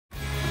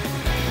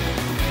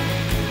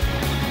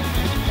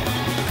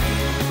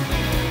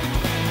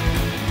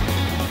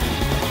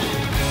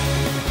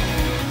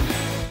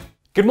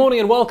Good morning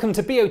and welcome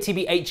to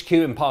BOTB HQ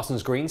in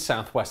Parsons Green,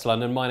 South West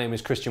London. My name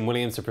is Christian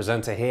Williams, the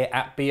presenter here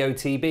at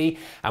BOTB,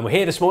 and we're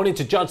here this morning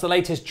to judge the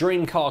latest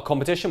Dream Car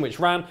competition, which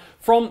ran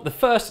from the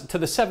 1st to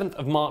the 7th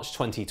of March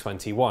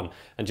 2021.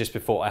 And just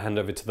before I hand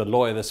over to the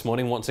lawyer this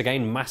morning, once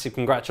again, massive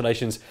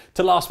congratulations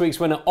to last week's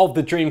winner of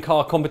the Dream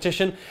Car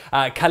competition,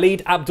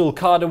 Khalid Abdul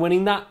Qadir,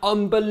 winning that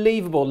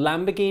unbelievable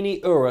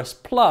Lamborghini Urus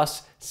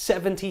plus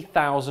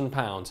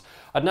 £70,000.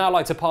 I'd now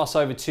like to pass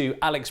over to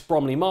Alex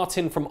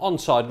Bromley-Martin from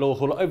Onside Law,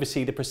 who will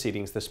oversee the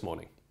proceedings this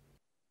morning.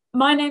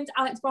 My name's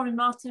Alex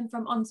Bromley-Martin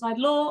from Onside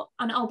Law,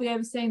 and I'll be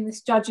overseeing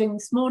this judging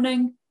this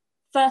morning.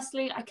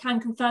 Firstly, I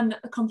can confirm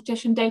that the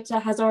competition data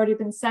has already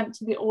been sent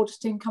to the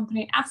auditing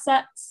company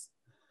Assets.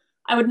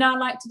 I would now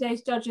like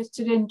today's judges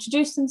to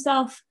introduce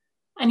themselves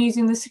and,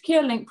 using the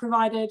secure link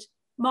provided,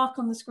 mark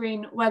on the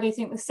screen where they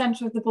think the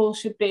centre of the ball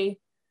should be.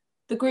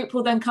 The group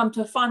will then come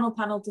to a final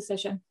panel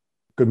decision.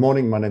 Good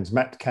morning, my name's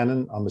Matt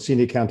Cannon. I'm a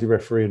senior county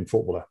referee and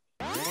footballer.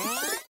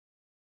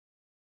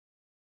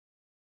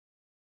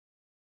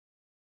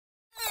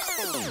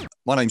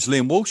 My name's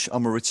Liam Walsh.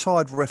 I'm a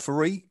retired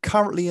referee,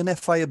 currently an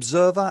FA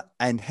observer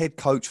and head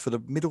coach for the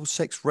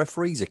Middlesex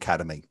Referees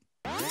Academy.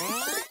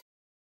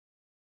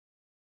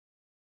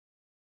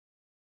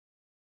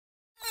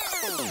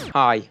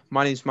 Hi,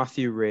 my name's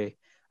Matthew Ray.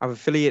 I've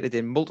affiliated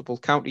in multiple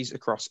counties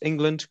across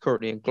England,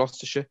 currently in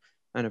Gloucestershire,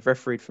 and have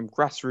refereed from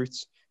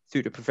grassroots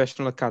through to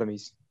professional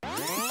academies.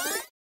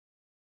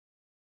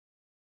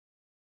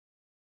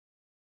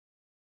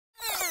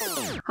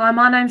 Hi,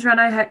 my name's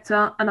Renee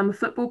Hector and I'm a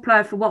football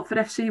player for Watford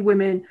FC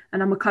Women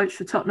and I'm a coach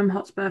for Tottenham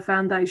Hotspur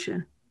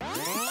Foundation.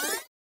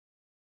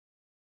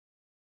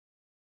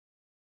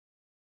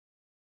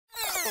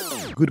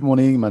 Good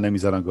morning, my name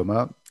is Alain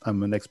Goma.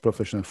 I'm an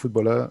ex-professional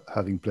footballer,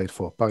 having played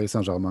for Paris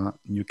Saint-Germain,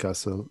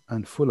 Newcastle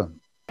and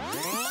Fulham.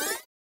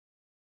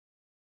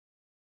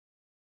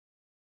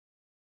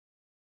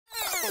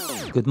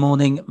 Good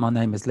morning, my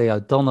name is Leo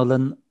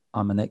Donnellan.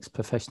 I'm an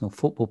ex-professional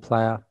football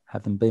player,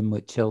 having been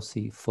with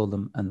Chelsea,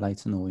 Fulham and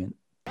Leyton Orient.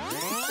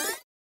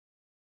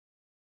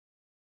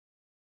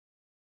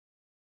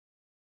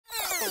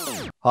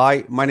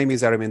 Hi, my name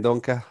is Ari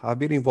Mendonca. I've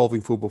been involved in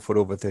football for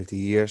over 30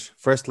 years,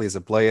 firstly as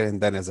a player and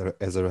then as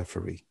a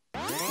referee.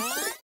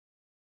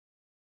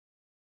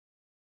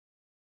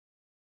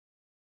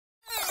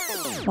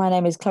 My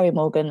name is Chloe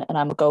Morgan and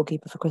I'm a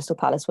goalkeeper for Crystal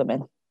Palace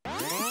Women.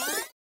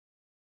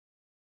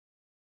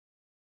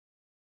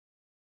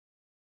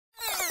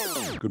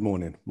 Good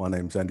morning, my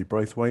name's Andy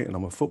Braithwaite and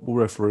I'm a football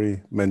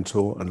referee,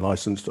 mentor and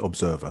licensed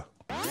observer.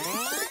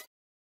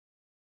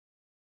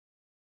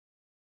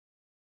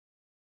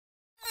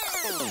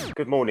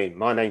 Good morning,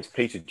 my name's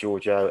Peter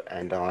Giorgio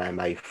and I am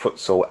a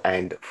futsal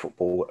and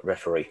football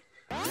referee.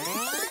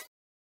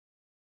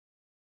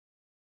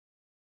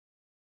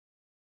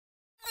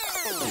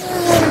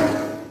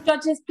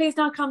 Judges, please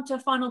now come to a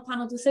final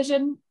panel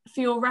decision.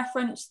 For your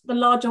reference, the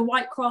larger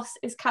white cross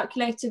is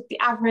calculated the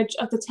average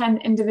of the 10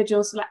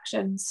 individual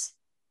selections.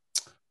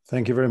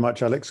 Thank you very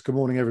much, Alex. Good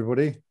morning,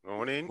 everybody.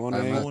 Morning.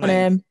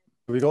 Morning.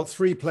 We've got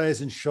three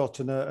players in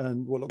shot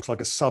and what looks like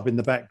a sub in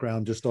the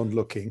background just on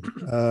looking.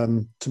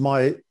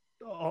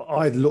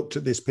 I looked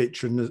at this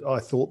picture and I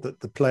thought that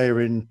the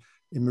player in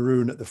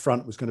maroon at the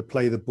front was going to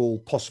play the ball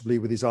possibly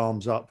with his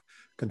arms up,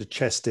 going to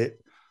chest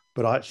it.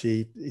 But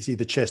actually, it's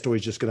either chest or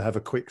he's just going to have a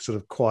quick sort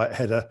of quiet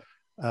header.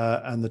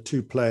 And the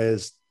two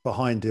players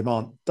behind him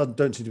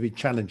don't seem to be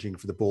challenging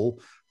for the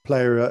ball.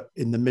 Player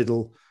in the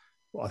middle,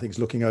 I think, is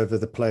looking over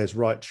the player's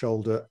right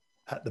shoulder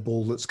at the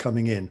ball that's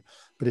coming in.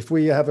 But if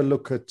we have a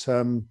look at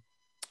some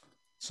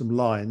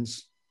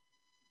lines,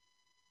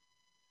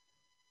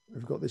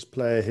 we've got this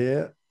player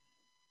here.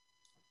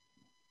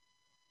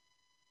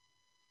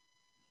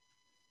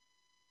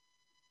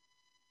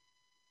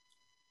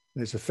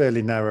 It's a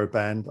fairly narrow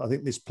band. I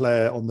think this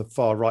player on the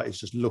far right is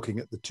just looking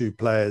at the two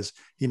players.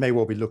 He may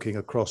well be looking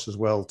across as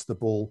well to the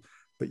ball,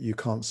 but you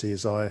can't see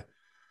his eye.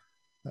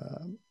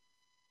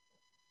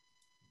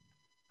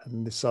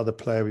 And this other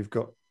player, we've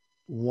got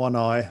one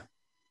eye.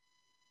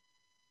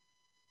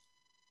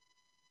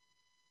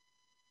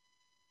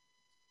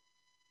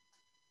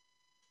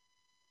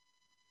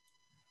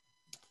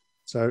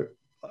 So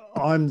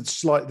I'm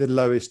slightly the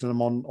lowest and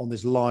I'm on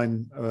this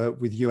line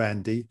with you,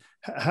 Andy.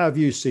 How have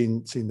you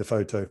seen the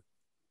photo?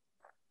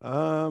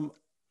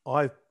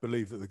 I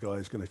believe that the guy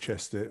is going to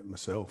chest it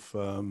myself.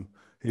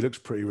 He looks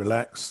pretty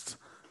relaxed.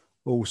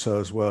 Also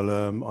as well,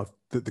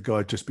 the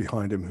guy just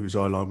behind him whose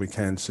eye line we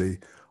can see,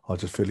 I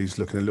just feel he's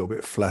looking a little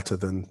bit flatter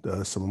than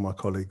some of my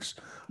colleagues.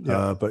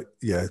 Yeah. But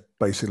yeah,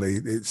 basically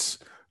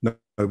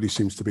nobody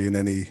seems to be in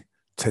any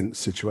tense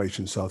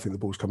situation. So I think the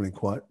ball's coming in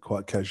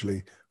quite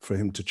casually for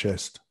him to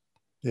chest.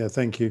 Yeah,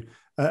 thank you.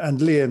 And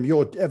Liam,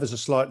 you're ever so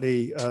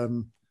slightly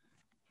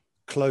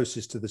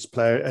closest to this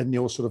player, and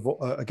you're sort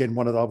of, again,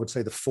 one of, I would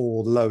say, the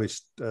four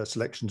lowest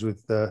selections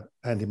with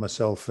Andy,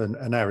 myself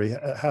and Ari.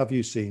 How have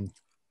you seen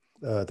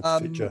the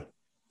picture?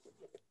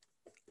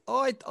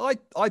 I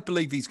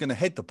believe he's going to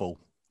head the ball.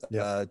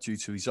 due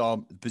to his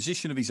arm, the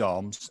position of his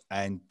arms,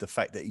 and the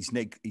fact that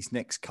his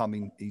neck's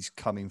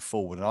coming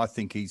forward. And I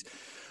think it's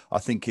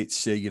I'm going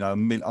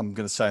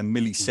to say a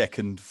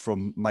millisecond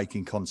from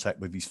making contact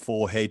with his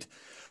forehead.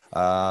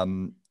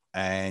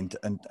 And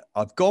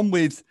I've gone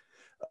with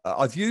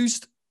I've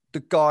used the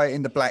guy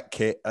in the black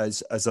kit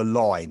as a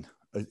line,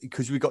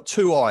 because we've got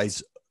two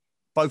eyes,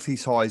 both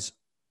his eyes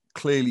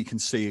clearly can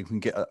see and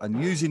can get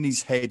and using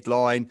his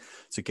headline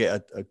to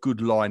get a good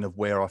line of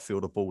where I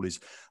feel the ball is.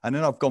 And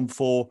then I've gone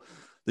for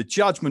the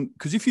judgment,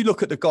 because if you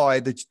look at the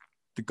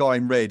guy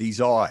in red, his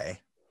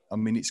eye, I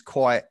mean, it's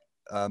quite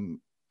I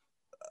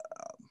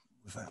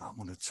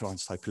want to try and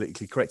stay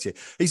politically correct here.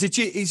 He's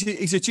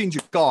a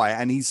ginger guy,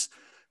 and he's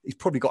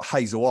probably got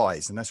hazel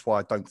eyes, and that's why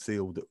I don't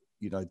feel that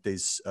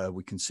there's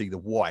we can see the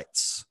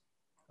whites.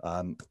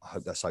 I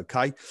hope that's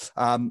okay.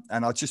 And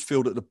I just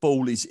feel that the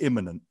ball is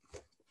imminent.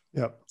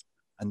 Yeah.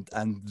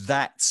 And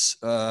that's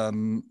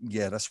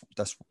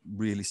that's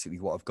realistically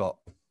what I've got.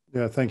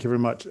 Yeah, thank you very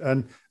much.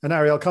 And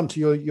Ari, I'll come to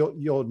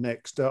your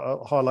next.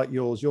 I'll highlight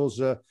yours. Yours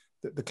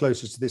the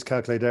closest to this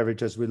calculated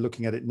average as we're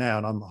looking at it now,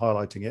 and I'm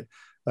highlighting it.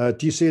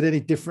 Do you see it any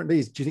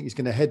differently? Do you think he's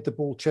going to head the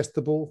ball, chest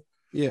the ball?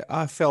 Yeah,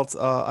 I felt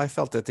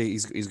that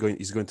he's going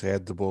to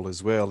head the ball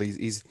as well.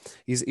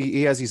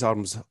 He has his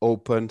arms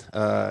open.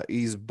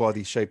 His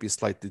body shape is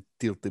slightly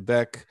tilted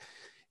back.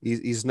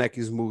 His neck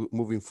is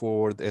moving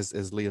forward, as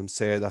Liam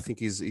said. I think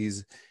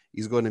he's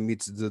going to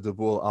meet the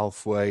ball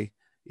halfway.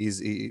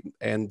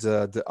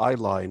 The eye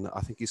line,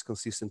 I think, is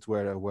consistent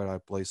where I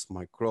placed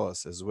my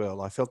cross as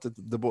well. I felt that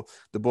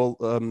the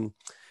ball,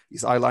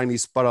 his eye line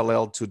is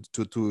parallel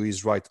to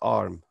his right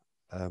arm.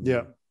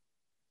 Yeah.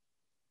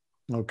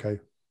 Okay.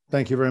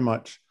 Thank you very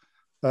much,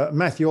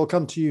 Matthew. I'll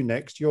come to you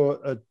next.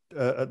 You're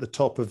at the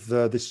top of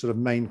this sort of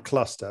main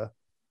cluster.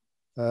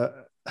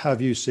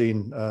 Have you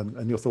seen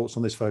and your thoughts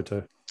on this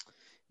photo?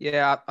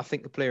 Yeah, I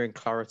think the player in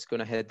claret's going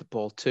to head the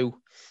ball too.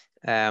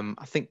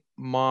 I think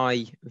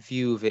my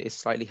view of it is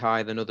slightly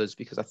higher than others,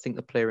 because I think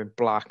the player in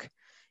black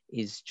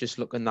is just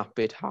looking that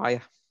bit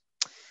higher.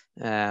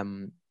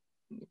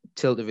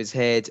 Tilt of his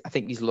head, I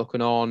think he's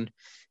looking on,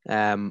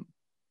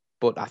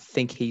 but I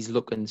think he's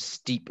looking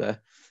steeper.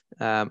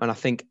 And I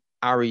think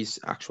Ari's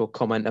actual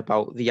comment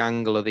about the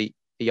angle of the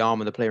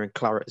arm of the player in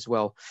claret as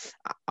well,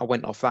 I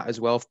went off that as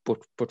well,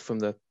 but from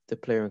the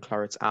player in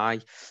claret's eye.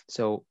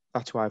 So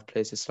that's why I've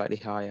placed it slightly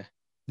higher.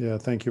 Yeah,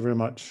 thank you very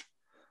much.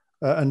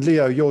 And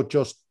Leo, you're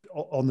just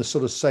on the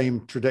sort of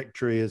same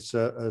trajectory as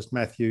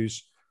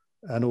Matthews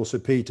and also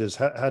Peters.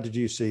 How did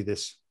you see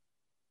this?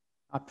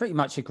 I pretty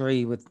much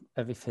agree with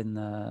everything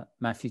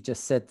Matthew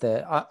just said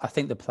there. I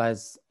think the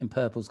players in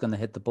purple is going to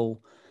hit the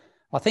ball.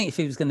 I think if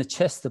he was going to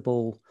chest the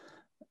ball,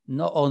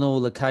 not on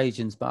all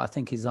occasions, but I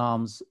think his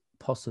arms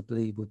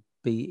possibly would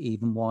be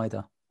even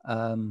wider.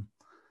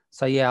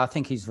 So, yeah, I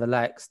think he's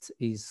relaxed.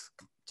 He's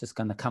just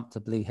going to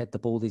comfortably hit the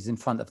ball. He's in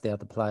front of the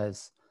other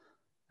players.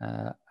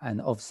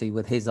 And obviously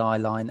with his eye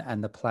line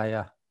and the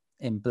player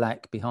in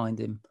black behind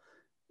him,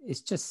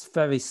 it's just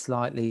very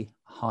slightly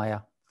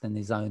higher than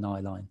his own eye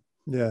line.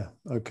 Yeah,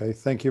 okay.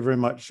 Thank you very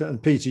much.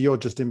 And Peter, you're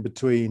just in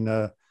between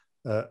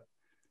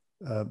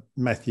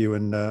Matthew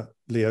and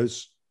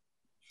Leo's.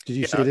 Did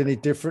you see it any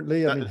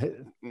differently? No,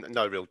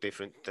 no real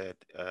different.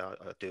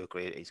 I do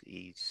agree.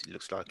 He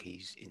looks like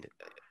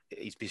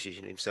he's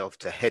positioned himself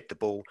to head the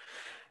ball,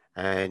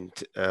 and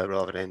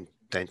rather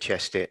than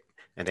chest it,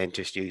 and then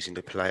just using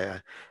the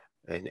player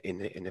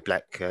in the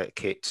black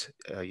kit,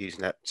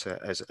 using that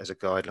as a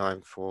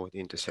guideline for the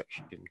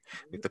intersection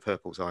with the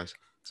purple's eyes.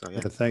 So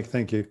yeah.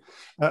 Thank you.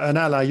 And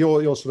Ala,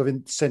 you're sort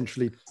of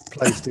centrally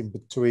placed in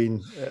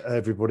between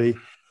everybody.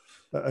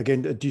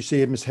 Again, do you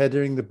see him as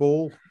heading the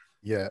ball?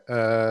 Yeah,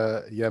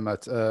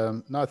 Matt.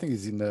 No, I think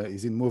he's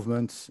in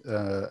movement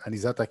and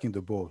he's attacking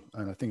the ball,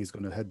 and I think he's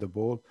going to head the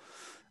ball.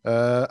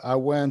 I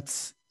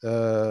went,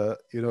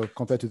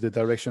 compared to the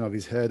direction of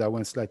his head, I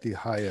went slightly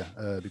higher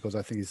because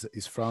I think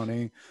he's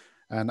frowning,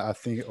 and I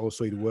think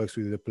also it works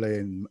with the player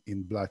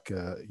in black,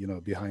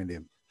 behind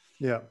him.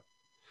 Yeah.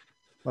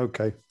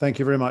 Okay. Thank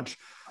you very much.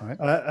 All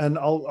right. And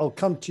I'll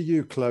come to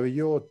you, Chloe.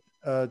 You're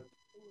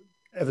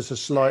ever so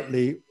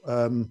slightly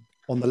on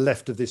the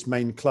left of this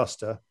main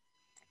cluster.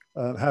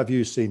 How have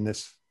you seen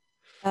this?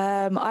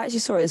 I actually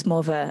saw it as more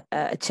of a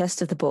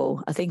chest of the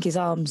ball. I think his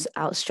arms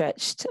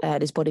outstretched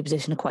and his body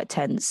position are quite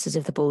tense, as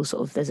if the ball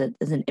sort of there's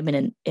an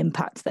imminent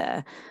impact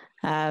there.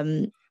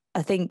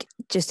 I think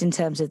just in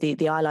terms of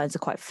the eye lines are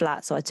quite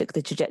flat, so I took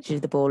the trajectory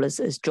of the ball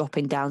as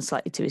dropping down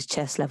slightly to his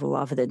chest level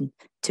rather than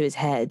to his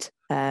head.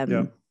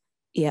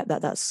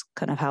 That's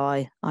kind of how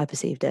I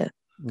perceived it.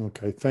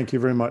 Okay, thank you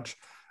very much.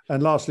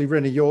 And lastly,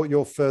 Rennie,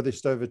 you're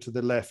furthest over to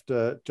the left.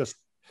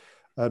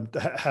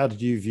 How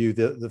did you view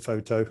the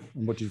photo,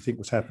 and what do you think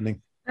was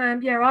happening?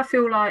 I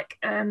feel like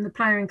the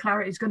player in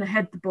claret is going to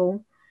head the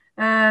ball.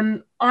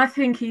 I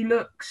think he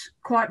looks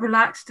quite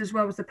relaxed, as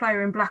well as the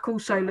player in black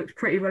also looks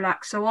pretty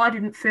relaxed. So I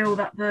didn't feel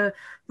that the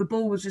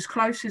ball was as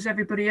close as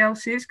everybody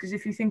else is, because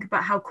if you think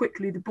about how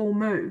quickly the ball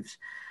moves,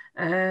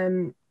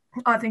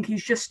 I think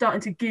he's just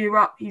starting to gear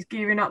up. He's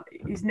gearing up.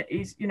 His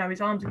you know,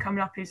 his arms are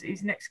coming up.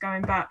 His neck's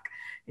going back,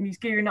 and he's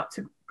gearing up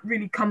to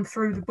really come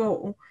through the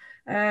ball.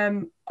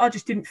 I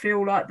just didn't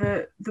feel like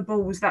the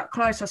ball was that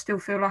close. I still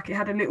feel like it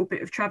had a little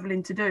bit of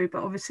travelling to do,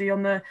 but obviously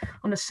on a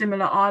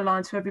similar eye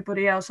line to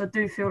everybody else, I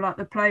do feel like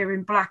the player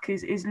in black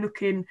is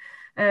looking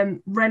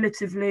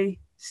relatively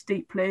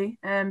steeply.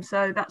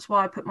 So that's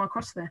why I put my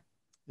cross there.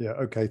 Yeah.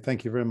 Okay.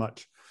 Thank you very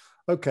much.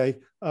 Okay.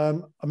 I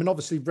mean,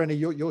 obviously, Rennie,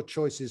 your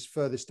choice is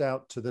furthest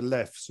out to the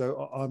left,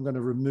 so I'm going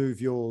to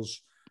remove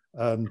yours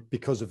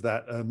because of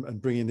that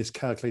and bring in this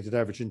calculated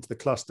average into the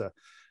cluster.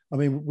 I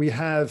mean,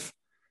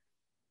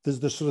 there's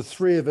the sort of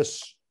three of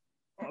us.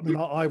 I mean,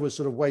 I was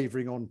sort of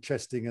wavering on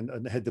chesting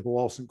and head the ball.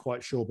 I wasn't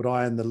quite sure, but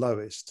I am the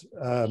lowest.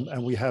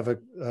 And we have a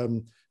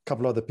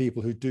couple other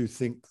people who do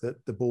think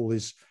that the ball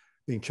is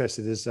being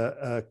chested, as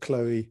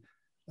Chloe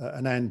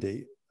and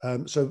Andy.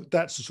 So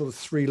that's the sort of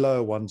three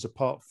lower ones,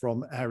 apart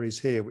from Ari's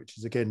here, which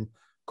is, again,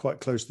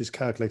 quite close to this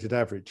calculated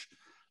average.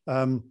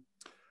 I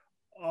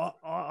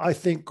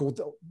think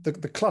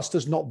the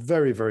cluster's not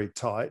very, very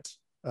tight.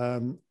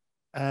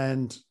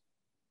 And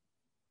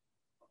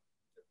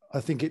I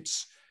think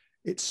it's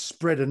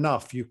spread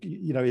enough.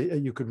 You know,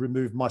 you could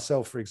remove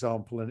myself, for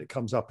example, and it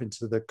comes up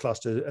into the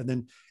cluster, and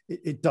then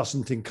it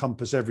doesn't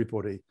encompass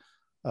everybody.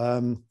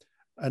 And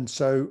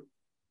so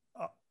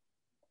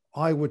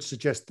I would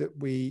suggest that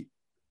we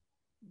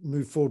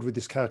move forward with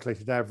this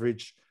calculated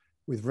average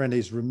with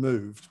Rennie's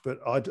removed, but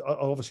I'd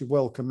obviously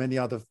welcome any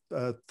other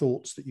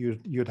thoughts that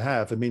you'd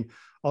have. I mean,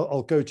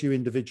 I'll go to you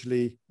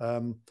individually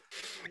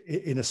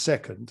in a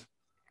second,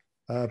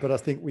 but I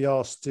think we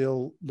are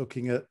still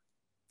looking at,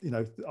 you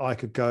know, I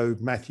could go,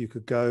 Matthew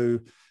could go,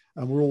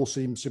 and we all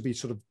seem to be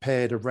sort of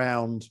paired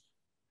around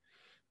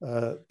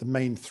the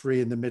main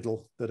three in the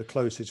middle that are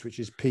closest, which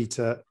is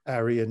Peter,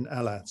 Ari, and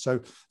Alain. So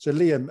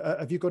Liam,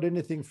 have you got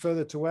anything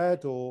further to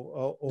add,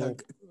 or? No,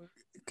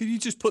 could you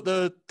just put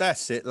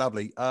that's it,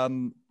 lovely.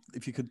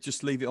 If you could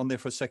just leave it on there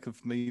for a second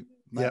for me,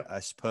 Matt, yep.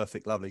 That's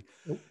perfect, lovely.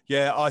 Oh.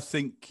 Yeah, I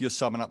think you're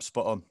summing up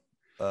spot on.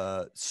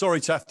 Sorry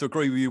to have to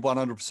agree with you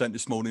 100%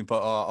 this morning,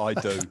 but I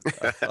do.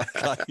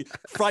 Okay.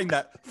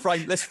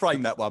 Let's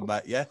frame that one,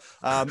 Matt. Yeah.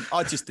 I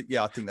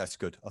think that's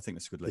good. I think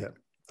that's a good lead. Yeah.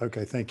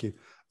 Okay. Thank you.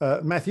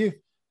 Matthew?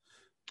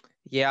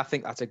 Yeah, I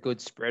think that's a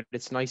good spread.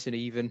 It's nice and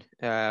even.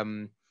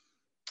 And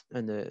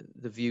the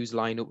views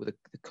line up with the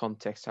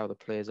context, how the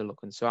players are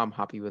looking. So I'm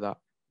happy with that.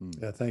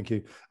 Yeah, thank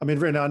you. I mean,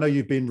 Rennie, I know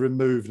you've been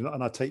removed,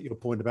 and I take your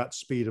point about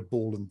speed of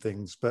ball and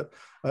things, but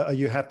are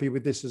you happy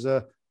with this as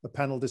a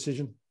panel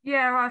decision?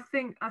 Yeah, I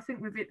think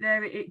with it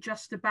there, it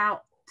just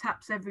about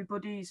taps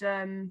everybody's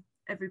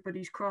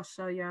cross.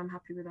 So yeah, I'm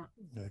happy with that.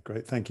 Yeah,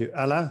 great, thank you.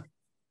 Alain?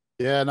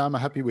 Yeah, no, I'm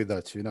happy with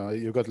that. You know,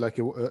 you got like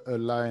a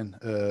line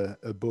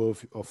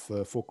above of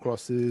 4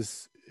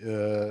 crosses.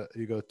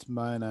 You got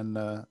mine, and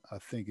I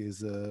think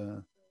is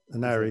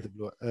an Ari,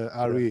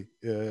 Ari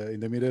in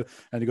the middle,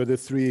 and you got the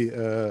 3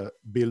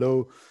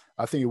 below.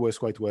 I think it works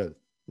quite well.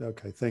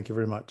 Okay, thank you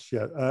very much.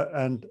 Yeah,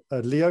 and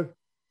Leo?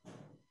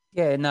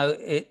 Yeah, no,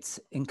 it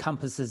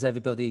encompasses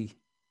everybody,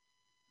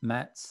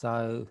 Matt.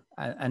 So,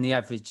 and the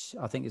average,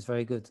 I think, is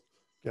very good.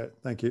 Yeah,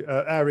 thank you.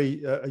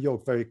 Ari, you're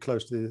very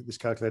close to this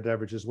calculated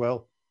average as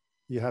well.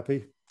 You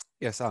happy?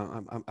 Yes,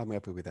 I'm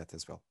happy with that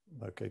as well.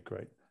 Okay,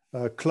 great.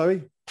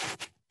 Chloe?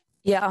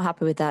 Yeah, I'm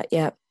happy with that.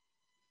 Yeah.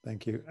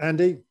 Thank you.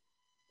 Andy?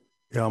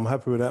 Yeah, I'm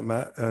happy with that,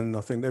 Matt. And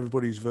I think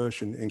everybody's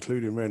version,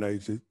 including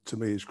Rene's, to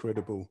me is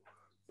credible.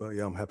 But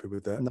yeah, I'm happy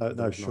with that.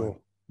 No, sure.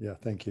 Yeah,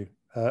 thank you.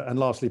 And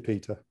lastly,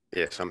 Peter.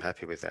 Yes, I'm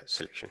happy with that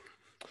selection.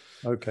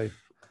 Okay.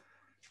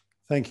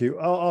 Thank you.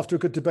 After a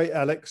good debate,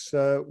 Alex,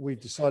 we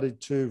decided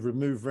to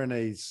remove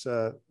Rene's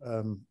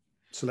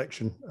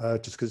selection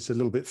just because it's a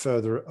little bit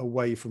further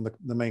away from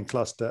the main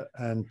cluster,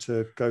 and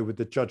to go with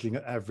the judging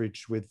at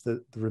average with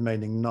the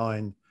remaining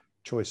 9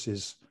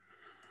 choices.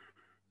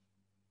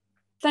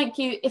 Thank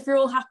you. If you're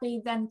all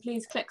happy, then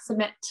please click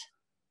submit.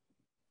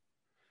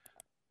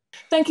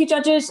 Thank you,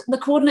 judges. The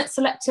coordinates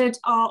selected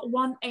are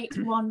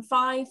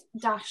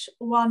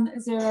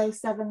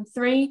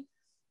 1815-1073.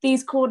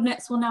 These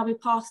coordinates will now be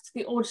passed to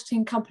the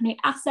auditing company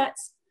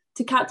assets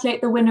to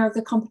calculate the winner of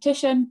the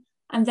competition,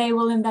 and they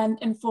will then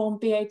inform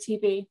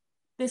BOTB.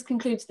 This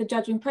concludes the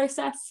judging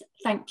process.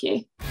 Thank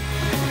you.